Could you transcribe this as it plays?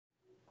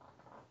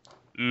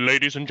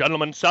Ladies and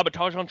gentlemen,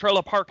 sabotage on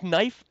trailer park,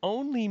 knife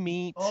only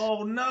meat.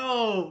 Oh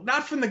no,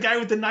 not from the guy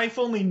with the knife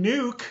only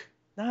nuke.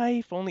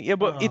 Knife only. Yeah,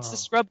 but it's the Oh.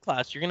 scrub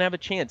class. You're gonna have a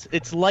chance.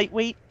 It's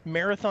lightweight,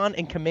 marathon,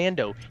 and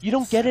commando. You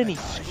don't get any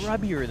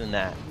scrubbier than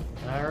that.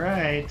 All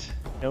right.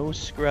 No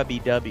scrubby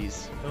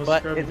dubbies. No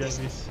But scrubby it's-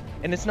 dubbies.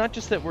 And it's not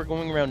just that we're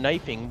going around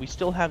knifing. We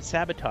still have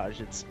sabotage.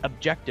 It's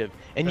objective.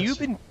 And That's- you've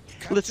been,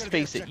 let's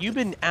face it, you've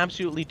been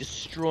absolutely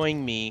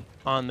destroying me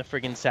on the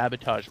friggin'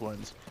 sabotage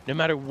ones. No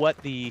matter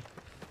what the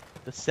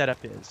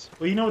setup is.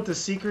 Well, you know what the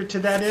secret to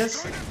that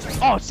is?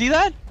 Oh, see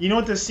that? You know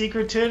what the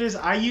secret to it is?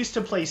 I used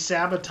to play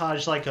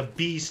Sabotage like a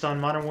beast on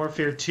Modern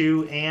Warfare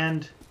 2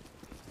 and...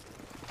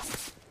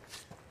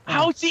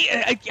 How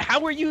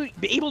are you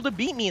able to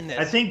beat me in this?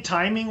 I think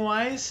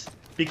timing-wise,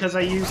 because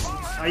I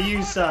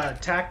use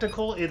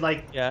tactical, it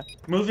like... Yeah.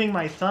 Moving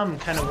my thumb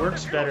kind of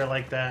works better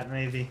like that,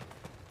 maybe.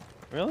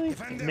 Really?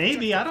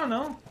 Maybe, I don't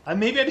know.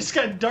 Maybe I just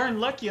got darn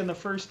lucky on the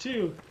first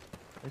two.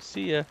 I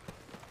see ya.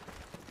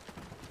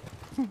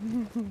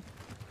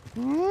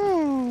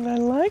 I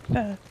like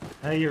that.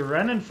 Now you're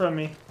running from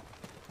me.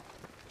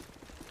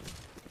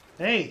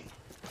 Hey.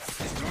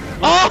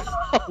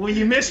 Oh! Well,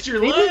 you missed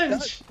your Maybe it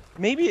lunge.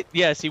 Maybe,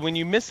 yeah, see, when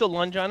you miss a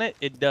lunge on it,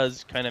 it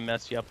does kind of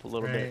mess you up a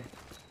little bit.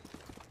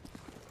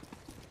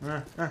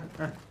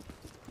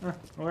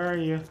 Where are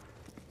you?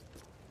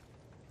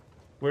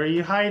 Where are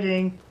you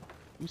hiding?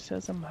 Who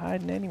says I'm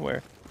hiding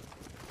anywhere?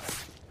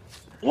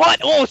 What?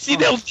 Oh, see,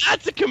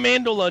 that's a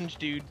commando lunge,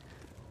 dude.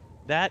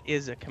 That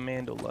is a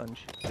commando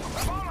lunge.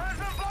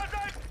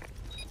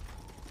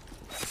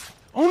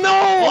 Oh no!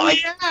 Oh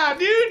yeah,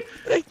 dude!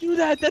 I do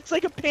that. That's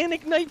like a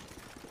panic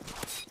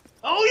knife.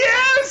 Oh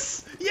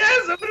yes!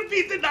 Yes, I'm gonna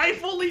beat the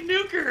knife only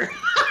nuker.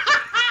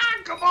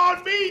 Come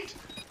on, meat!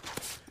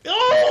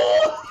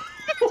 Oh!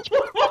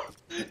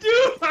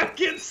 Dude, I'm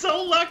getting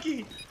so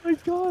lucky. Oh my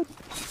god.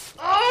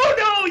 Oh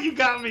no, you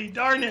got me!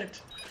 Darn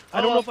it!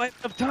 I don't know if I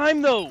have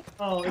time though.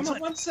 Oh, it's Come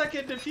a on. 1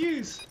 second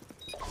defuse.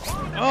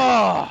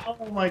 Oh.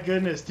 Oh my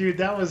goodness,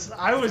 dude, I was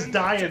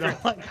dying. I'm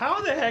like,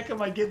 how the heck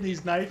am I getting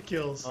these knife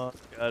kills? Oh,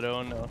 I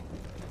don't know.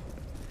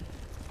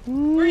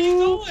 Where are you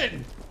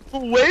going?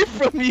 Away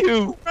from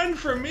you! Run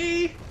from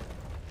me!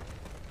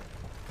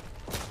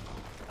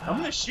 I'm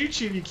gonna shoot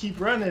you if you keep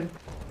running.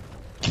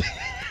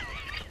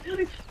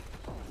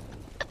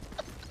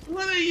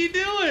 What are you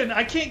doing?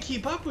 I can't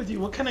keep up with you.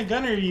 What kind of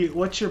gun are you?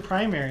 What's your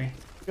primary?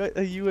 Got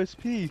a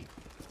USP.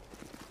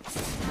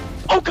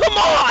 Oh, come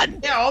on!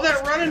 Yeah, all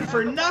that running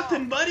for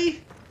nothing,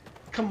 buddy.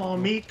 Come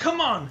on, meat.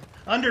 Come on.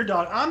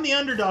 Underdog. I'm the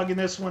underdog in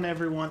this one,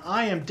 everyone.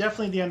 I am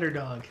definitely the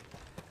underdog.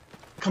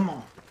 Come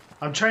on.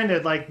 I'm trying to,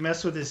 like,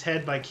 mess with his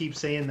head by keep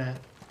saying that.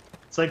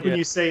 It's like when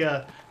you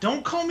say,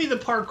 don't call me the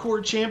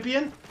parkour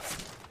champion.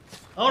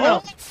 Oh,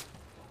 no.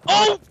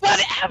 Oh,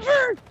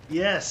 whatever!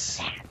 Yes.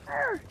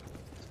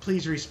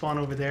 Please respawn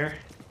over there.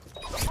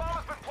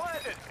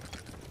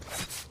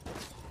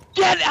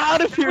 Get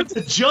out of here! It's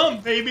a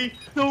jump, baby.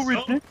 So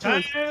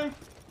ridiculous. Time.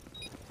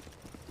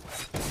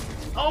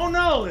 Oh,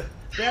 no.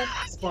 That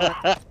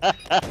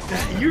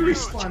respawn. You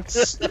respawned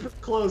super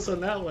close on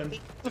that one.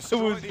 I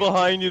was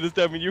behind you this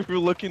time and you were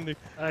looking the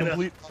I know.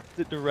 complete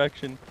opposite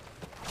direction.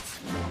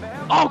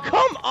 Oh,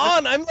 come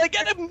on! I'm like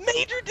at a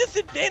major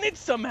disadvantage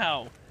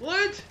somehow!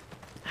 What?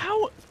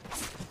 How?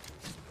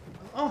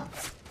 Oh.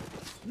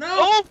 No.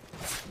 Oh!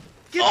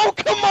 Oh,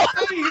 come on!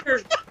 Out of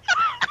here.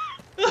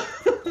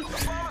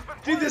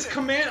 Dude, this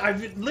command,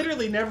 I've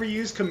literally never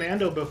used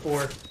commando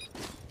before.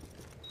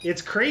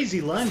 It's crazy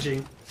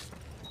lunging.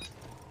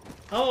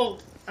 Oh,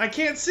 I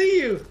can't see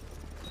you.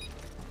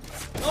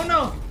 Oh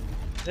no.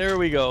 There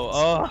we go.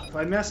 Oh,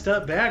 I messed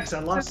up bags. I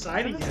lost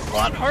sight of you. it's a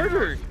lot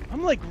harder.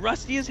 I'm like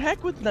rusty as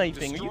heck with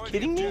knifing. Are you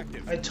kidding me?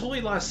 I totally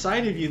lost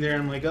sight of you there.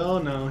 I'm like, oh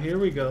no, here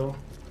we go.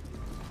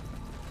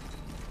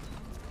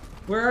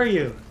 Where are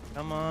you?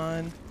 Come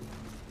on.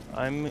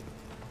 I'm.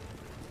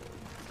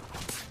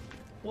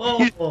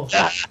 Whoa.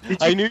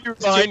 I knew you were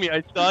behind me.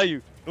 I saw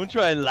you. Don't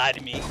try and lie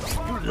to me.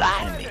 You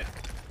lie to me.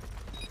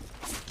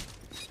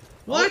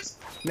 What?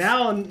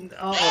 Now,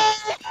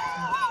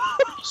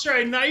 sure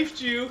I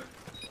knifed you.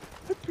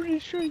 I'm pretty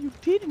sure you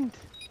didn't.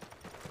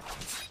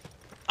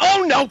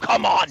 Oh no!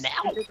 Come on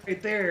now.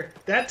 Right there.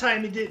 That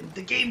time it didn't.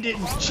 The game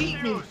didn't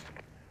cheat me.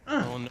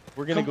 Oh, no.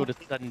 We're gonna go to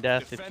sudden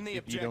death Defend the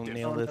if you don't objective.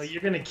 nail Oh, no, this.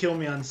 you're gonna kill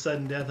me on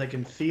sudden death. I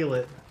can feel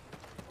it.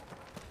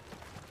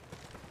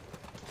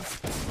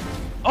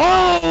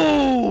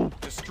 Oh!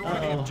 Destroy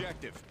the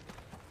objective.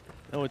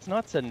 No, it's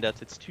not sudden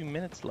death. It's 2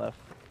 minutes left.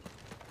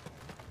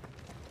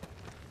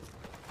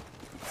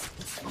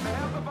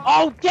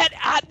 Oh, get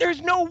out!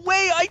 There's no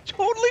way! I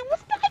totally was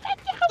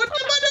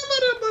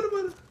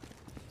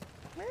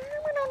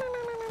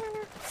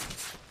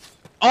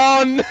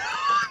Oh no!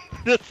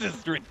 This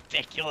is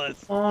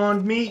ridiculous.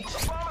 On meat.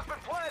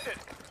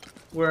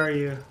 Where are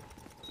you?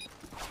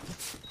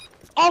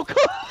 Oh,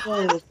 come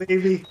on! Oh,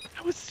 baby.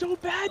 That was so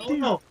bad, Oh, dude.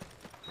 no.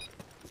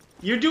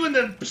 You're doing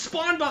the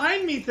spawn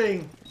behind me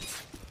thing.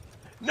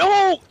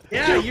 No!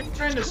 Yeah, Dude, you're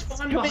trying to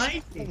spawn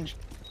behind me.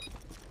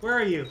 Where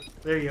are you?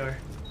 There you are.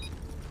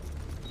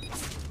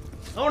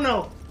 Oh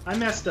no, I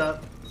messed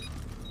up.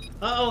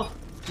 Uh-oh,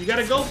 you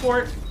gotta go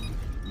for it.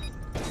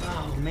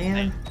 Oh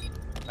man.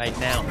 Right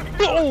now.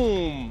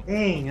 Boom!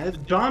 Dang,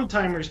 that bomb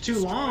timer's too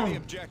long.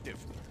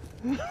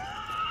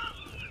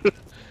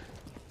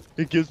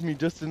 It gives me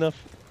just enough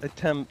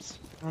attempts.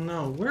 Oh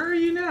no, where are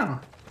you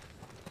now?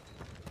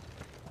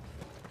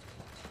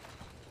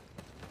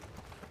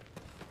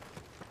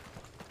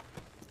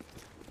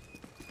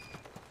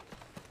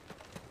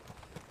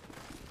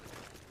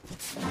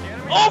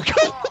 Oh,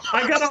 come on!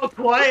 I got all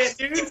quiet,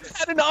 dude. You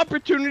had an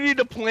opportunity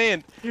to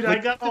plant. Dude, Like,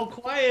 I got all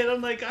quiet.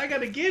 I'm like, I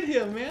gotta get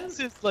him, man.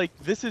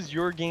 this is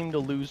your game to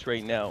lose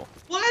right now.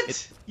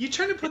 What? You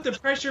trying to put the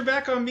pressure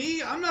back on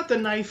me? I'm not the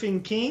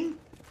knifing king.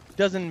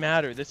 Doesn't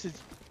matter. This is.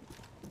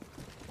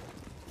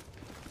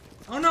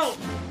 Oh no!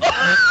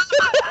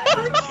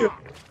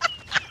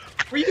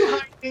 Were you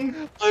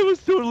hiding? I was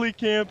totally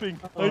camping.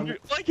 Oh.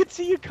 I could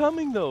see you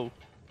coming though.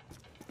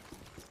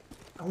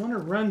 I want to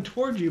run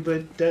toward you,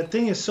 but that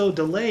thing is so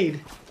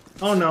delayed.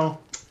 Oh no.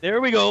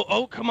 There we go.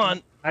 Oh, come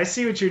on. I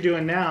see what you're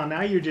doing now.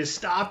 Now you're just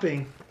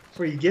stopping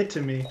before you get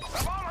to me.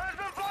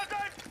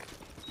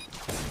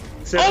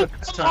 Except Oh, for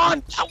this come time.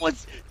 on. That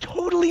was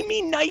totally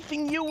me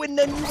knifing you, and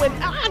then you went,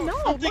 ah, no.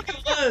 I don't think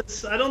it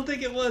was. I don't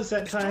think it was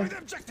that time.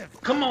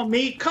 Come on,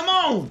 meat. Come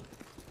on.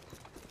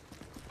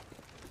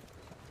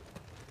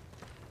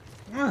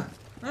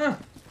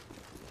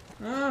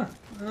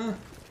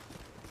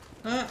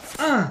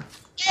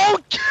 Oh,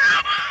 get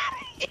out of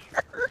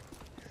here.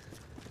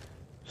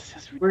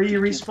 Where are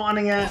you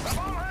respawning at?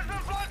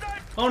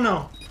 Oh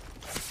no.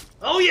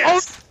 Oh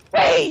yes. Oh,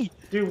 hey.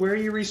 Dude, where are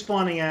you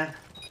respawning at?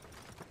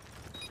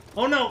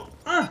 Oh no.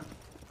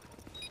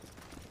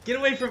 Get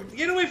away from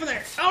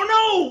there. Oh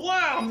no.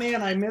 Wow,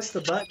 man, I missed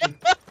the button.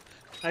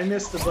 I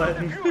missed the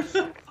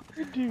button.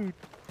 Dude.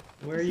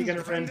 Where are you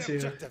gonna run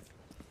to?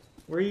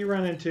 Where are you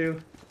running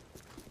to?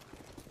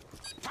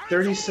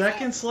 30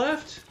 seconds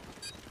left?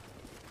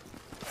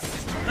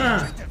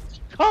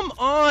 Come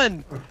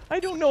on! I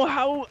don't know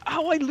how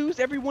I lose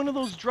every one of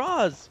those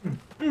draws.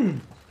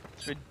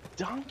 It's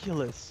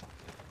ridiculous.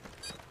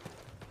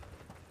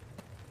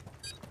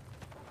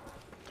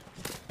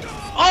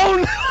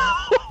 Oh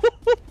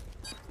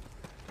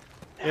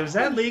no! Was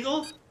that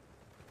legal?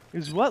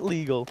 Is what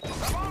legal?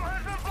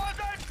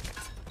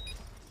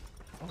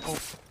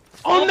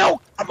 Oh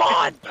no! Come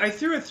on! I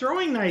threw a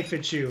throwing knife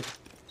at you.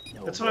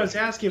 No That's what I was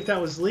asking if that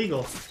was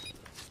legal.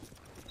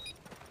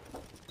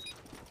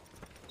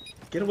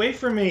 Get away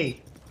from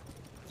me.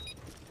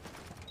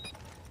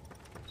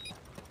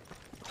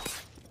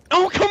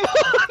 Oh, come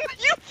on!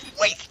 You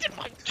wasted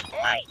my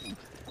time!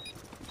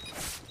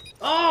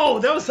 Oh,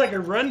 that was like a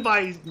run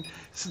by,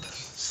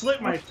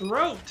 slit my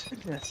throat.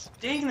 Goodness.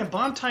 Dang, the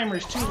bomb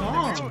timer's too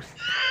long.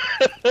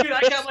 Dude,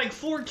 I got like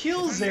 4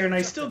 kills there and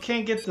I still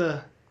can't get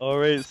the...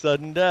 Alright,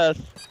 sudden death.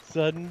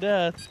 Sudden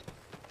death.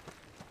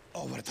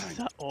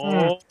 Overtime.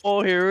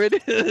 Oh, here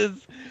it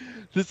is.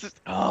 This is...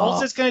 All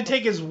Oh. it's gonna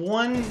take is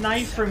one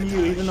knife from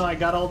you, even though I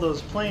got all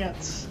those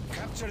plants.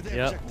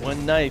 Yep,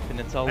 one knife and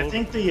it's all I over.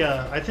 think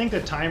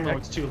the timer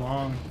was too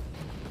long.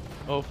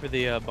 Oh, for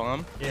the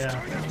bomb? Yeah.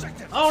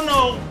 Oh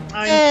no!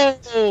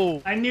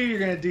 Oh! I knew you were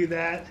gonna do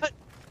that.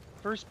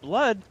 First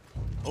blood?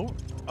 Oh,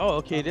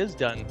 okay, it is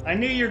done. I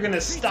knew you were gonna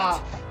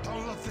stop.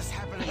 Don't let this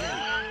happen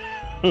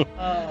again.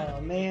 Oh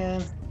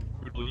man.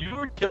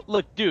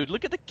 Look, dude,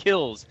 look at the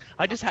kills.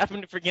 I just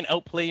happened to freaking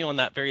outplay you on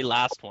that very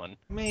last one.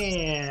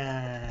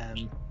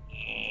 Man.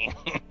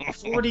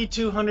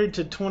 4,200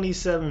 to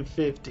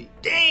 2,750.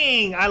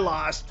 Dang, I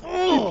lost.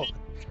 Oh.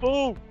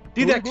 Oh!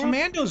 Dude, that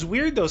commando's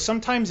weird though.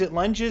 Sometimes it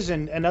lunges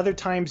and other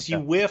times you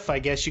whiff. I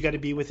guess you got to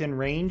be within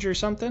range or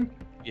something.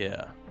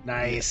 Yeah.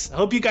 Nice. I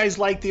hope you guys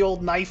like the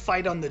old knife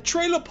fight on the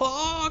trailer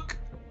park.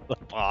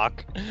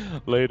 Fuck.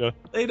 Later.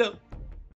 Later.